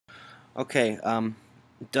Okay,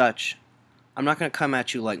 Dutch, I'm not going to come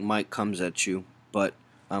at you like Mike comes at you, but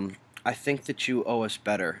I think that you owe us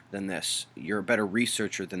better than this. You're a better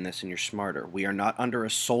researcher than this, and you're smarter. We are not under a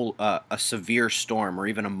severe storm, or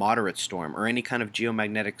even a moderate storm, or any kind of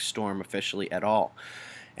geomagnetic storm officially at all.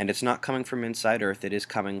 And it's not coming from inside Earth, it is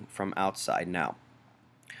coming from outside now.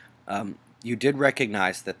 You did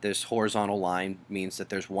recognize that this horizontal line means that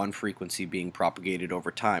there's one frequency being propagated over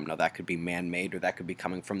time. Now that could be man-made or that could be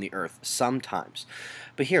coming from the Earth sometimes.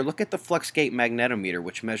 But here, look at the flux gate magnetometer,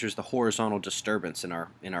 which measures the horizontal disturbance in our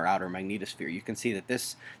outer magnetosphere. You can see that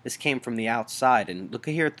this came from the outside, and look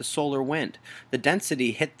here at the solar wind. The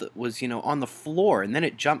density was on the floor, and then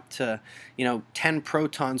it jumped to 10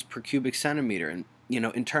 protons per cubic centimeter, and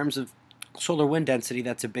in terms of solar wind density,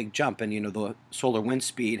 that's a big jump, and the solar wind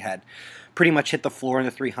speed had pretty much hit the floor in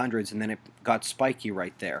the 300s, and then it got spiky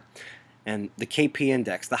right there. And the KP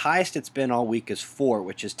index, the highest it's been all week is 4,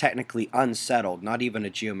 which is technically unsettled, not even a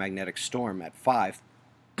geomagnetic storm at 5.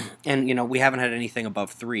 And we haven't had anything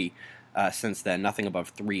above 3 since then, nothing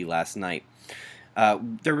above 3 last night.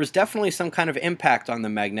 There was definitely some kind of impact on the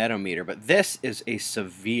magnetometer, but this is a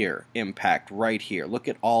severe impact right here. Look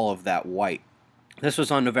at all of that white. This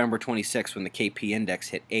was on November 26th when the KP index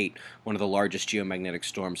hit 8, one of the largest geomagnetic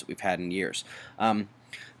storms that we've had in years.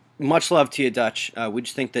 Much love to you, Dutch. We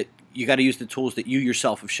just think that you got to use the tools that you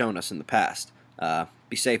yourself have shown us in the past.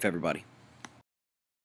 Be safe, everybody.